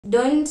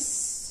Don't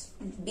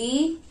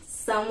be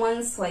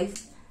someone's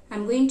wife.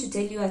 I'm going to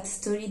tell you a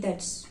story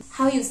that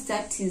how you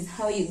start is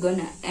how you're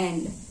gonna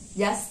end,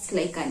 just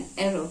like an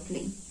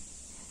aeroplane.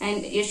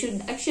 And you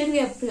should actually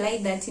apply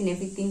that in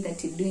everything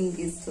that you do in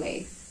this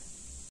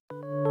life.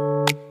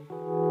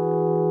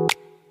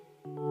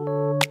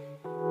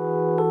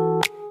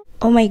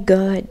 Oh my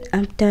god,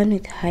 I'm done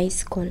with high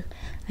school.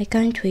 I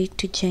can't wait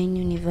to join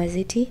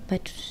university,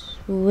 but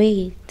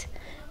wait,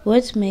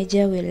 what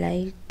major will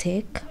I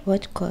take?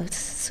 What course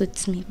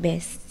suits me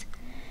best?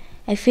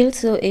 I feel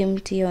so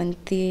empty on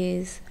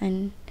this,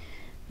 and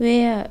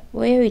where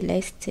will I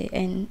stay,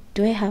 and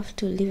do I have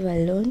to live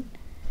alone?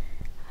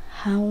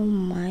 How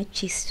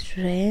much is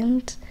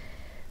rent?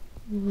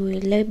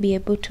 Will I be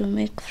able to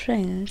make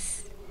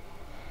friends?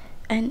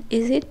 And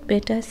is it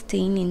better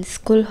staying in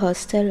school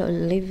hostel or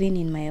living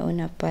in my own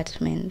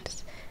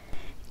apartment?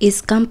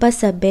 Is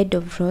campus a bed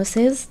of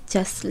roses,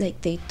 just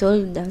like they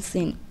told us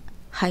in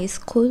high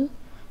school?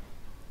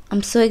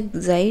 I'm so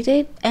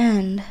excited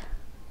and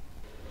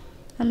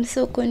I'm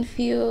so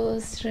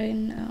confused right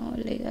now.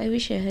 Like, I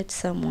wish I had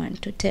someone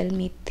to tell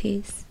me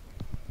this.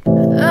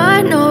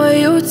 I know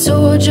you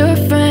told your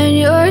friend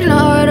you're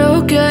not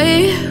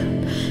okay,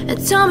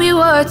 and tell me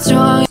what's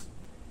wrong.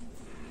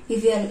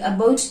 If you are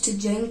about to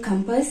join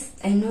campus,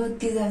 I know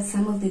these are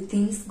some of the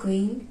things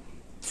going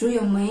through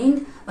your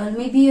mind, or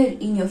maybe you're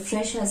in your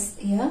freshers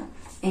year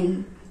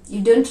and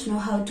you don't know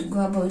how to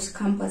go about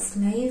campus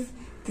life.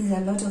 There's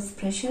a lot of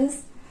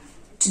pressures.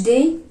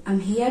 Today, I'm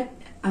here,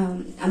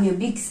 I'm your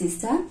big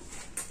sister,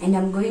 and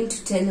I'm going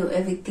to tell you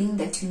everything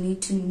that you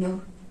need to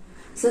know.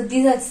 So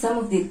these are some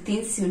of the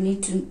things you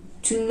need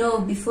to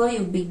know before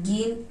you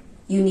begin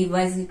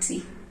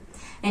university.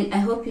 And I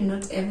hope you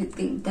note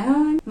everything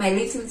down. My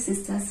little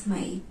sisters,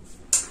 my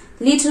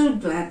little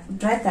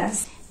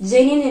brothers,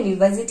 joining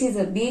university is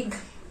a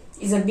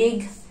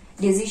big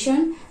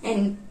decision,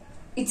 and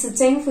it's a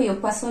time for your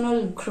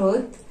personal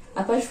growth.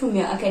 Apart from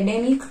your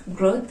academic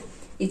growth,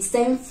 it's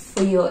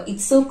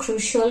so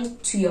crucial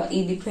to your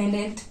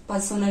independent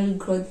personal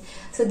growth.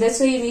 So that's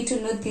why you need to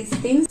know these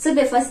things. So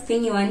the first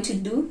thing you want to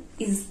do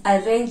is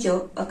arrange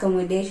your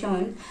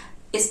accommodation,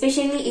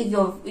 especially if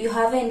you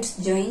haven't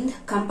joined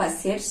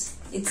campus yet.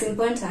 It's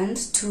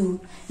important to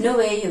know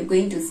where you're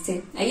going to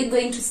stay. Are you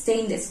going to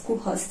stay in the school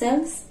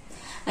hostels?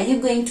 Are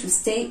you going to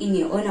stay in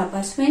your own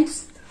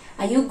apartment?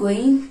 Are you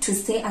going to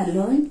stay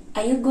alone?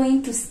 Are you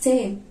going to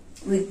stay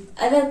with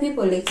other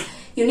people? Like,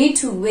 you need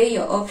to weigh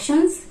your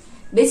options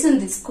based on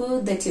the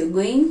school that you're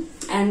going.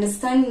 I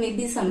understand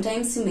maybe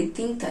sometimes you may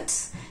think that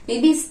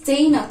maybe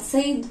staying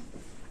outside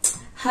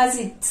has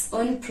its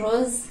own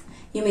pros.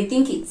 You may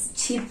think it's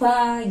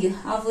cheaper, you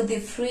have all the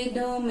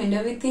freedom and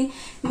everything.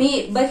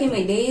 Me, back in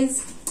my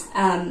days,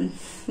 in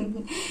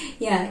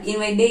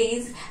my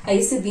days, I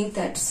used to think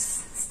that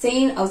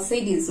staying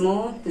outside is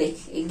more like,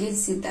 it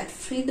gives you that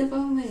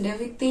freedom and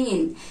everything,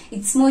 and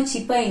it's more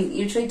cheaper, and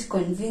you try to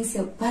convince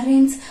your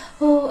parents,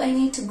 oh, I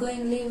need to go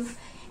and live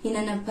in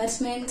an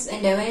apartment,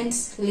 and I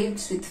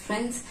lived with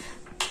friends.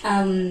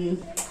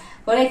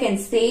 What I can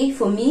say,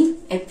 for me,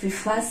 I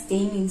prefer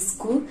staying in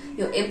school.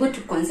 You're able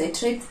to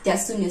concentrate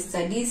just on your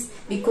studies,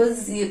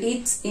 because you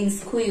eat in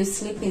school, you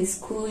sleep in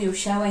school, you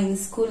shower in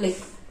school.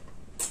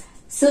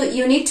 So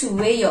you need to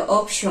weigh your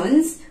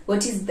options,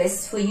 what is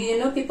best for you. You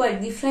know, people are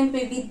different.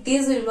 Maybe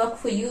this will work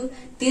for you,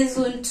 this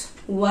won't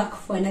work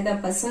for another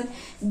person.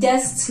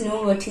 Just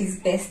know what is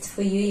best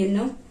for you, you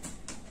know.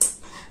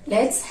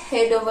 Let's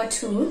head over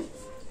to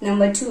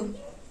number 2.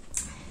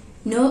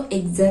 Know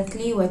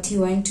exactly what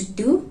you want to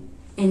do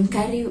and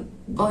carry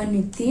on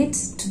with it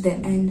to the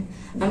end.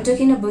 I'm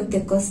talking about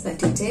the course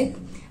that you take.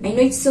 I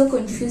know it's so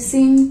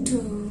confusing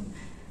to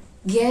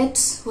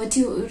get what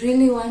you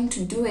really want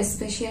to do,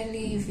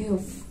 especially if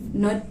you've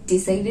not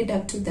decided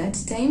up to that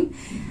time.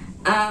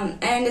 I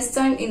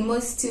understand in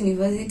most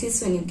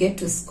universities, when you get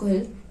to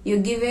school, you're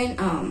given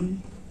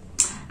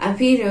a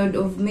period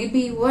of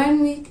maybe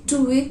 1 week,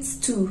 2 weeks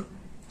to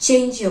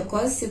change your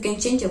course. You can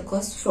change your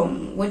course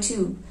from what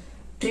you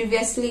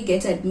previously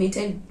got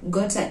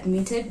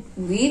admitted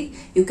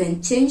with. You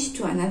can change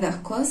to another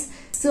course.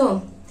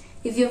 So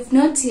if you've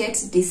not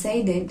yet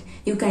decided,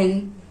 you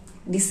can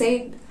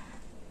decide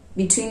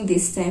between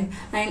this time,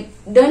 and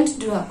don't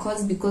do a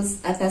course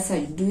because others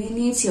are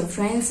doing it, your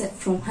friends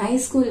from high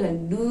school are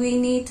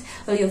doing it,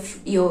 or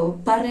your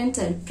parents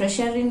are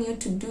pressuring you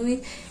to do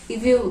it.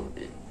 If you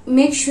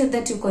make sure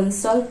that you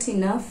consult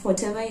enough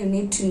whatever you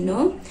need to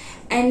know,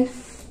 and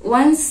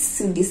once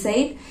you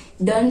decide,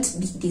 don't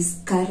be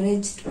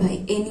discouraged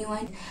by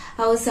anyone.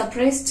 I was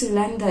surprised to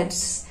learn that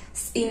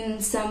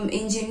in some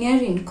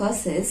engineering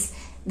courses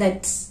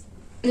that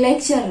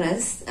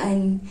lecturers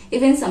and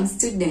even some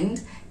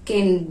students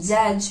can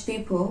judge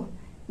people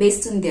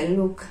based on their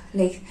look.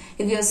 Like,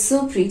 if you're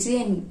so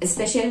pretty, and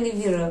especially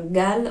if you're a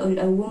girl or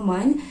a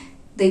woman,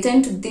 they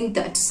tend to think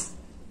that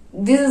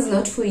this is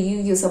not for you.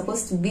 You're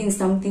supposed to be in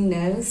something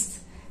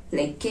else,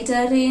 like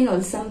catering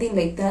or something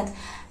like that.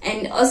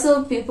 And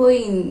also people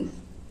in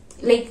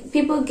like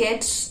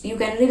you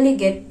can really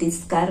get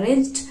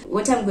discouraged.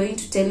 What I'm going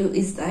to tell you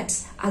is that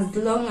as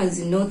long as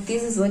you know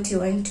this is what you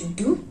want to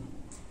do,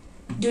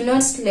 do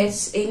not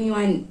let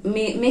anyone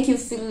make you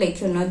feel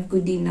like you're not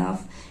good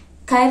enough.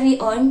 Carry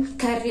on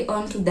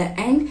to the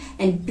end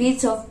and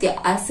beat off their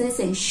asses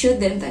and show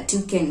them that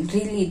you can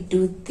really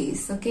do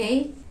this,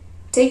 okay?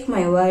 Take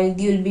my word,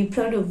 you'll be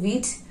proud of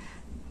it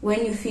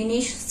when you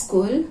finish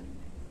school,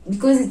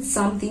 because it's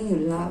something you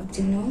loved,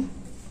 you know?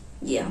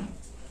 Yeah.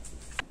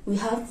 We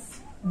have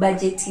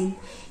budgeting.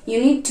 You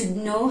need to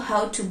know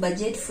how to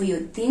budget for your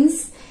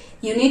things.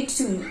 You need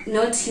to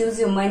not use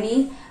your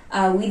money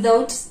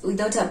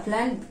without a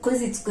plan,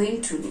 because it's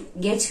going to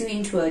get you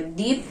into a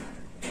deep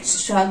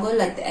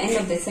struggle at the end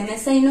of the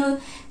semester. You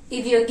know,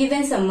 if you're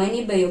given some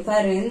money by your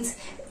parents,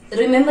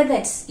 remember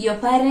that your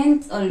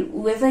parents or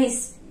whoever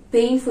is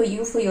paying for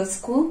you for your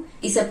school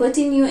is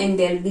supporting you, and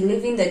they're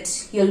believing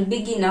that you're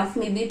big enough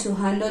maybe to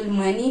handle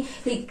money.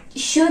 Like,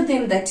 show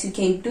them that you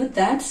can do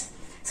that,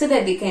 so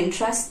that they can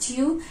trust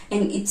you.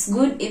 And it's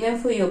good even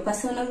for your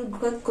personal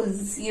growth,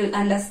 because you'll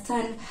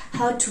understand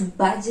how to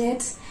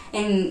budget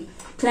and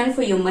plan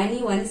for your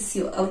money once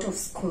you're out of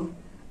school.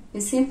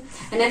 You see,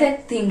 another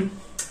thing,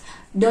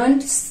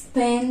 don't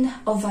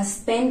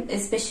overspend,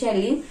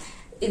 especially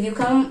if you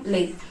come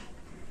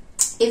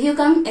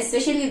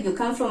especially if you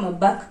come from a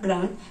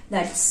background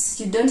that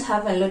you don't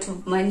have a lot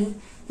of money.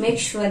 Make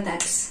sure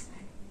that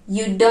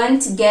you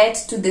don't get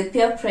to the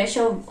peer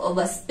pressure of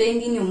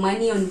overspending your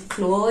money on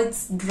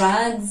clothes,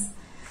 drugs,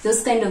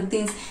 those kind of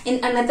things.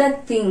 And another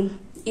thing,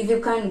 if you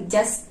can,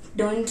 just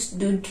don't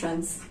do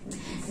drugs.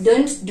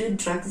 Don't do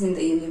drugs in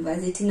the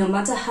university, no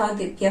matter how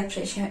the peer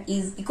pressure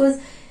is, because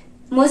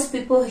most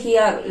people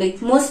here,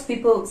 most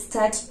people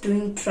start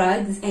doing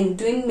drugs and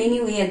doing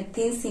many weird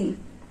things in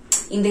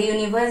the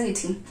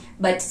university.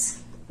 But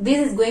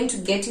this is going to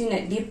get you in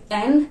a deep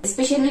end,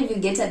 especially if you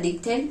get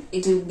addicted.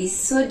 It will be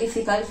so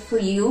difficult for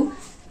you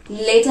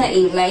later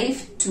in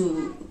life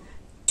to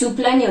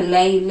plan your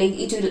life.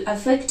 It will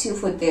affect you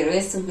for the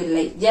rest of your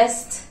life.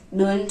 Just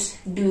don't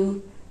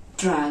do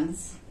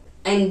drugs.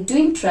 And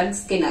doing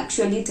drugs can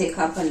actually take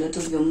up a lot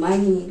of your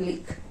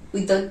money,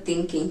 without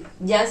thinking.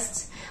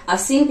 I've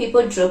seen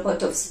people drop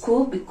out of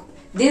school.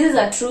 This is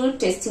a true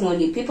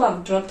testimony. People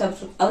have dropped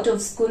out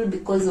of school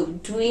because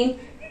of doing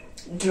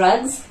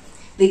drugs.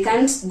 They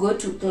can't go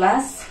to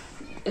class.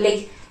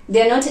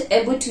 They're not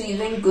able to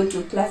even go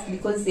to class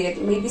because they're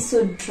maybe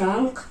so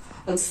drunk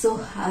or so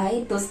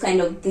high, those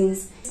kind of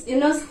things. You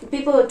know,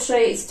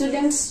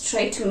 students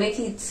try to make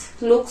it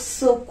look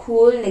so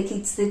cool, like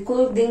it's the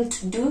cool thing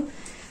to do.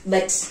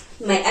 But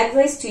my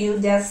advice to you,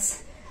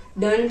 just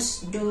don't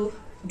do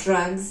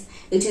drugs.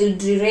 It will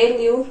derail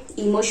you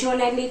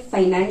emotionally,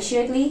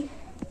 financially,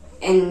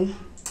 and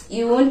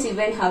you won't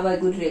even have a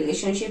good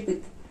relationship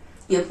with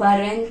your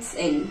parents.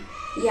 And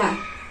yeah,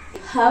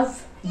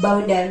 have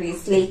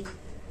boundaries.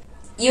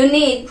 You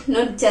need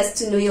not just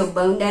to know your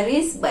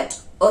boundaries, but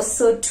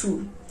also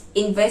to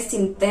invest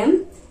in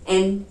them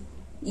and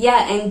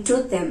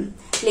do them.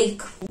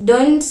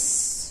 Don't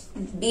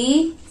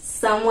be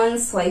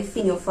someone's wife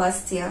in your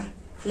first year.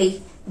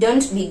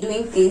 Don't be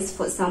doing things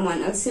for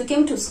someone else. You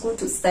came to school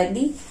to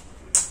study.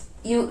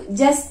 You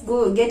just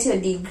go get your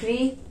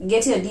degree,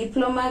 get your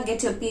diploma,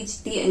 get your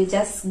PhD, and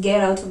just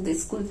get out of the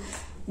school.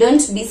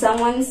 Don't be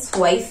someone's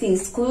wife in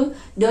school.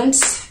 Don't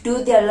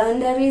do their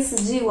laundry,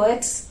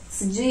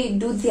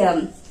 do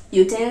their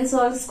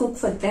utensils, cook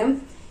for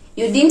them.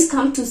 You didn't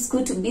come to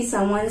school to be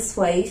someone's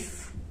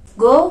wife.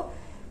 Go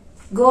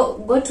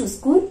to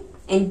school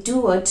and do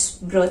what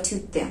brought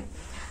you there.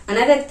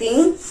 Another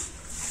thing,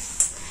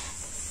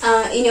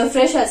 in your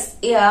freshers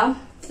year,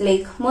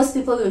 most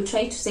people will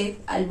try to take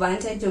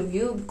advantage of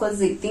you because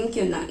they think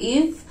you're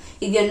naive.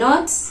 If you're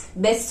not,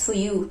 best for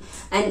you.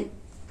 And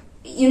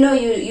you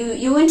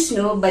won't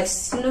know,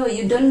 but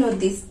you don't know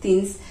these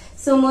things.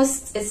 So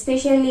most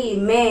especially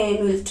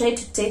men will try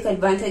to take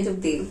advantage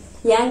of the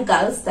young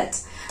girls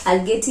that are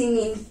getting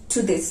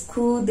into the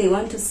school. They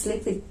want to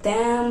sleep with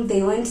them.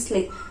 They want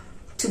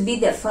to be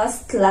their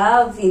first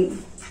love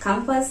in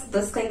campus,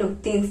 those kind of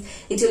things.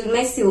 It will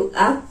mess you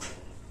up,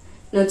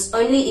 not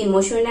only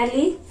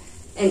emotionally,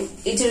 and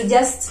it will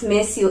just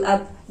mess you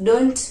up.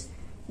 Don't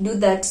do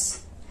that.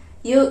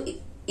 If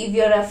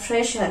you're a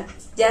fresher,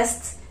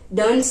 just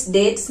don't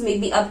date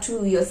maybe up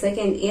to your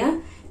second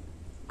year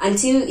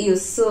until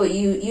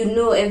you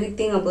know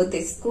everything about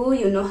the school.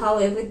 You know how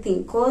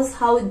everything goes,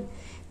 how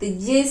the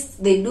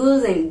gist, the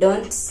do's and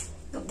don'ts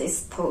of the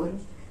school.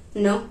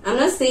 No, I'm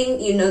not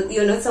saying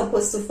you're not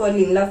supposed to fall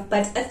in love,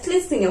 but at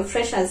least in your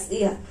freshers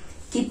year,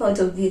 keep out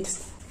of it.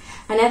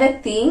 Another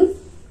thing,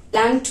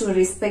 learn to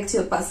respect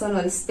your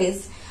personal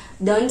space.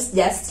 Don't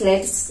just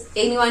let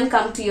anyone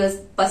come to your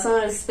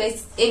personal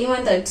space.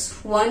 Anyone that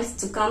wants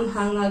to come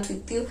hang out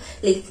with you,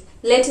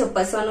 let your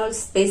personal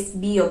space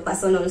be your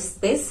personal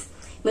space.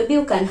 Maybe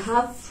you can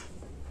have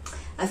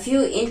a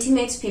few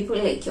intimate people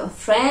like your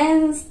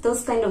friends,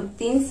 those kind of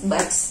things,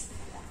 but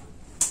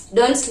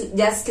don't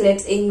just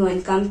let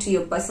anyone come to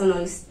your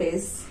personal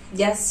space.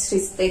 Just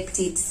respect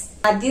it.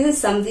 This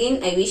is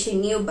something I wish I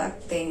knew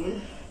back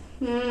then.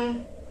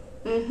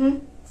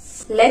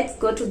 Let's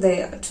go to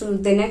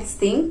the next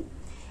thing.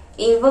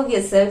 Involve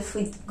yourself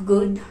with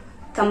good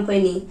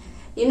company.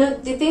 You know,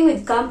 the thing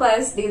with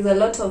campus, there's a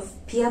lot of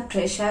peer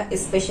pressure,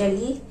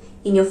 especially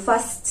in your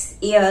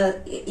first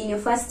year. In your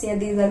first year,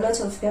 there's a lot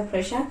of peer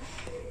pressure.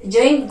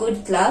 Join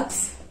good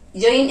clubs,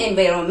 join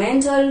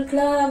environmental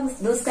clubs,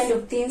 those kind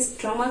of things,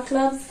 drama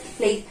clubs.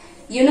 Like,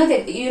 you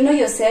know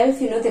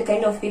yourself, you know the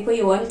kind of people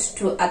you want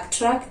to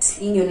attract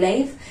in your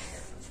life.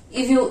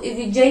 If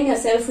you join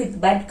yourself with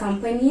bad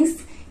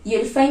companies,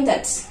 you'll find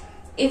that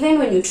even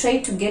when you try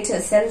to get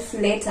yourself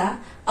later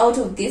out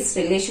of this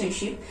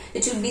relationship,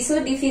 it will be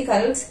so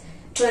difficult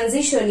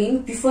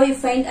transitioning before you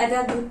find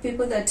other good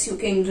people that you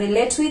can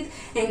relate with,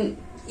 and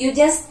you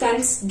just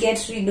can't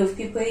get rid of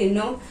people, you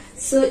know.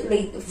 So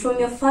like from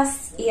your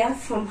first year,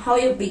 from how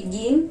you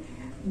begin,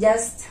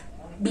 just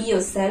be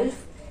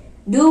yourself.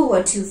 Do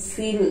what you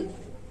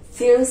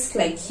feels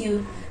like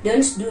you.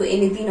 Don't do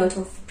anything out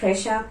of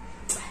pressure.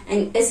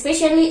 And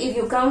especially if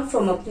you come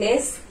from a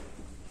place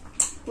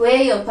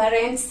where your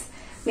parents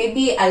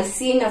maybe are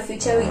seeing a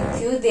future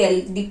with you, they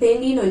are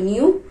depending on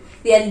you,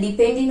 they are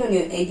depending on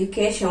your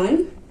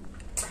education,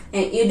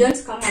 and you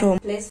don't come from a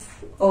place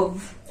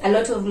of a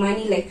lot of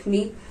money like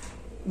me,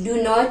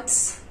 do not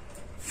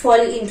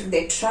fall into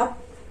the trap,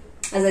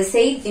 as I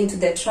said, into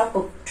the trap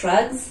of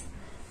drugs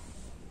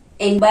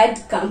and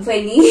bad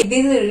company.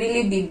 This will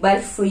really be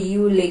bad for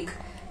you. Like,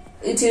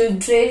 it will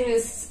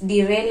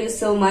derail you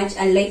so much.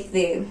 Unlike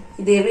the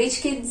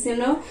rich kids, you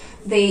know,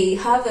 they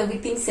have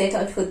everything set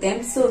out for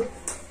them. So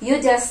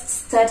you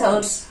just start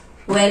out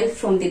well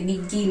from the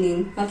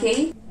beginning.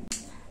 Okay,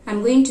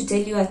 I'm going to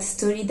tell you a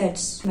story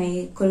that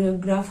my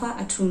choreographer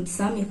Atum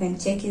Sam, you can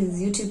check his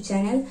YouTube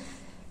channel.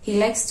 He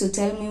likes to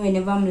tell me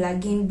whenever I'm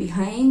lagging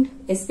behind,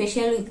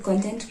 especially with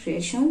content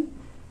creation.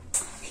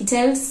 He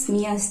tells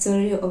me a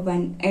story of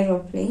an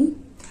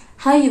aeroplane.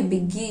 How you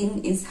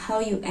begin is how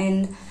you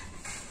end.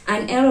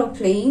 An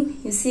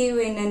aeroplane, you see,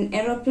 when an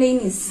aeroplane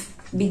is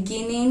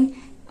beginning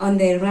on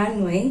the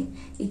runway,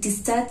 it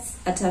starts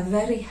at a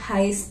very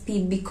high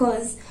speed,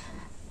 because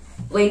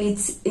when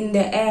it's in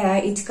the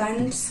air, it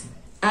can't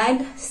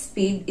add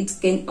speed, it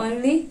can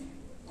only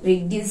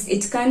reduce.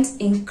 It can't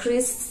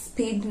increase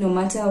speed no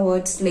matter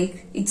what.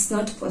 Like, it's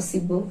not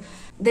possible.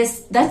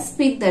 That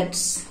speed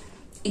that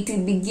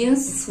it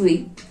begins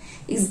with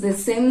is the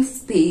same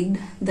speed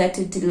that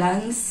it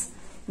lands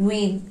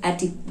with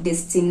at its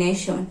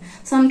destination.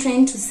 So I'm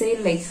trying to say,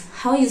 like,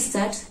 how you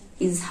start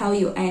is how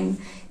you end.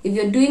 If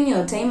you're doing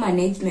your time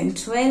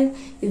management well,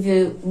 if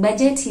you're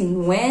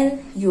budgeting well,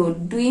 you're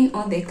doing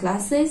all the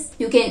classes,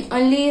 you can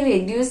only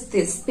reduce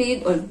the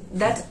speed or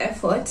that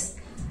effort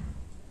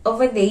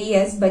over the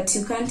years, but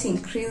you can't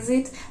increase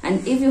it.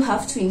 And if you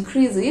have to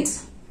increase it,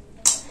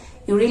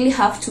 you really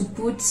have to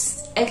put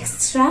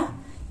extra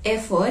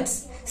effort.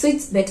 So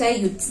it's better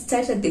you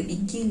start at the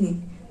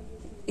beginning.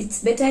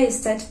 It's better you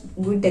start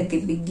good at the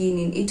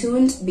beginning. It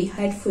won't be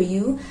hard for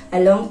you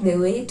along the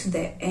way to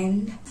the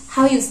end.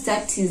 How you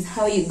start is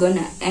how you're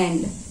gonna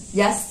end,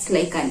 just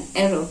like an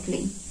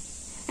aeroplane.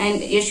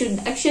 And you should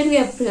actually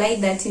apply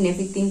that in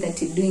everything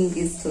that you do in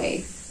this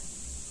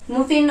life.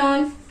 Moving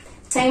on,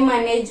 time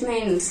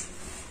management.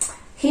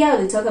 Here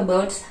we'll talk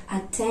about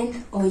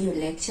attend all your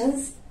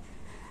lectures.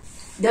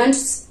 Don't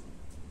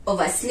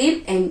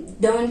oversleep and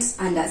don't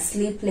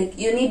undersleep. Like,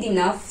 you need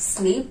enough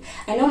sleep.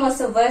 I know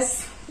most of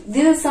us,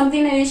 this is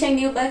something I wish I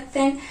knew back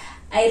then.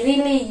 I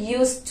really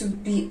used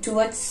to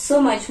watch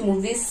so much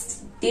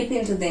movies deep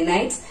into the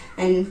night,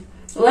 and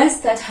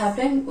once that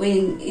happened,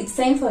 when it's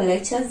time for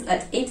lectures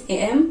at 8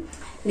 a.m.,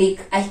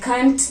 like, I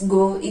can't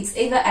go. It's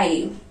either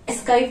I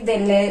escape the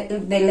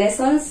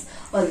lessons,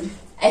 or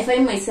I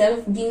find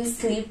myself being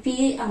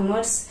sleepy. I'm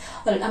not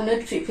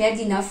prepared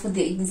enough for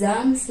the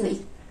exams.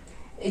 Like,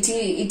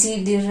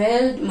 it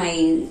derailed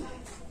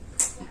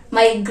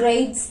my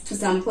grades to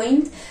some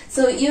point.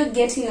 So you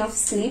get enough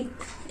sleep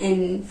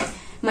and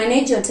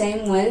manage your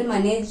time well,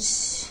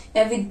 manage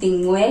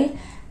everything well,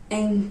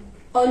 and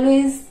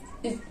always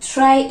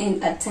try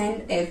and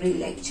attend every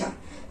lecture.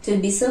 It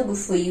will be so good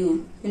for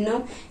you. You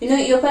know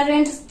your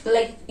parents,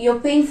 like, you're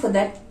paying for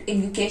that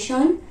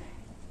education.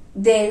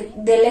 The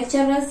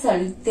lecturers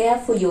are there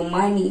for your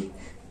money.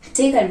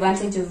 Take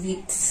advantage of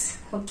it.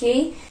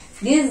 Okay,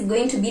 this is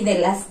going to be the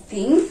last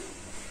thing.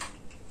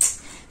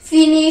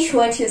 Finish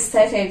what you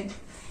started.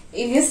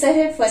 If you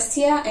started first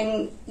year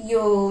and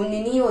your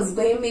nini was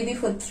going maybe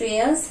for 3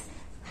 years,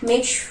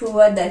 make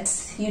sure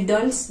that you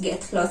don't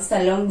get lost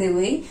along the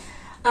way.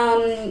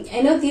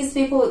 I know these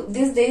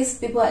days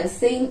people are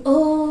saying,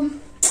 oh,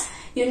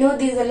 you know,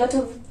 there's a lot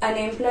of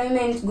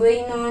unemployment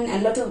going on, a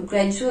lot of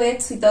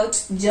graduates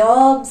without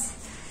jobs.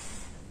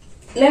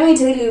 Let me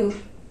tell you,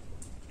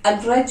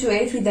 a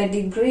graduate with a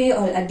degree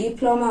or a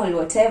diploma or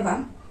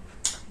whatever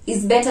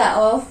is better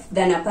off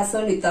than a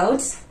person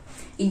without.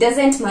 It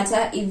doesn't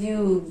matter if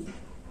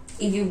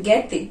you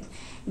get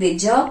the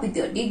job with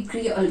your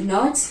degree or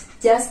not.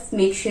 Just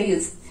make sure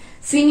you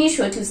finish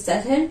what you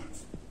started,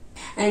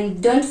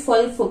 And don't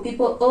fall for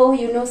people, oh,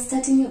 you know,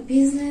 starting your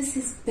business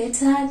is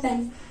better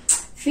than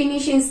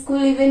finishing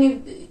school. Even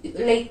if,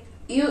 like,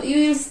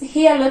 you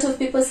hear a lot of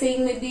people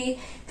saying, maybe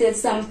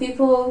there's some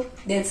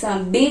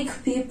big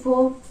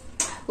people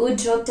who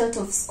dropped out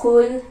of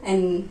school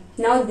and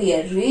now they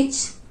are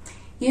rich.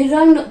 You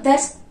don't know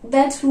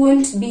that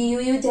won't be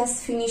you. You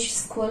just finish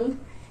school.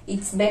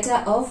 It's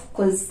better off,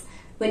 because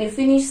when you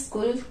finish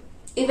school,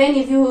 even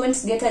if you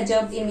won't get a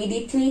job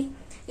immediately,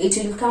 it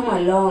will come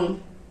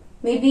along.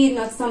 Maybe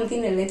not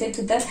something related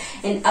to that.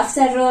 And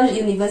after all,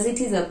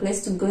 university is a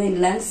place to go and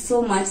learn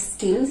so much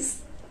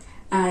skills.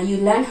 You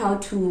learn how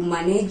to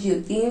manage your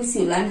things,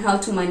 you learn how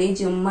to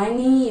manage your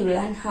money, you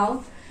learn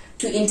how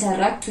to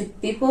interact with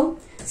people.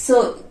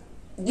 So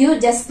you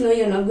just know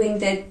you're not going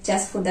there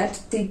just for that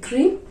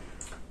degree.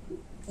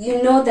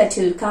 You know that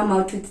you'll come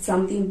out with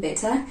something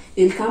better.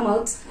 You'll come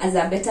out as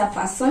a better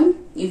person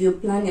if you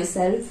plan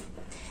yourself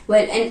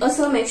well. And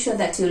also make sure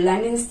that you're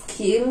learning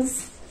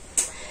skills.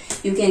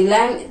 You can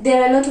learn,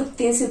 there are a lot of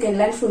things you can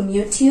learn from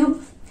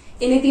YouTube.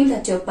 Anything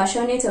that you're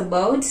passionate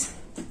about,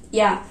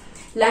 yeah,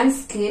 learn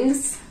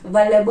skills,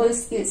 valuable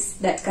skills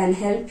that can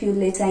help you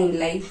later in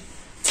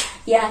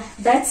life. Yeah,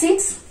 that's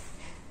it.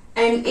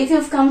 And if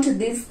you've come to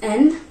this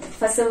end,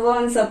 first of all,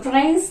 I'm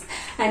surprised,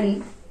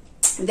 and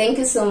thank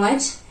you so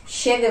much.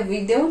 Share the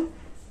video.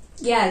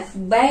 Yeah,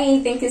 bye.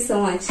 Thank you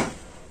so much.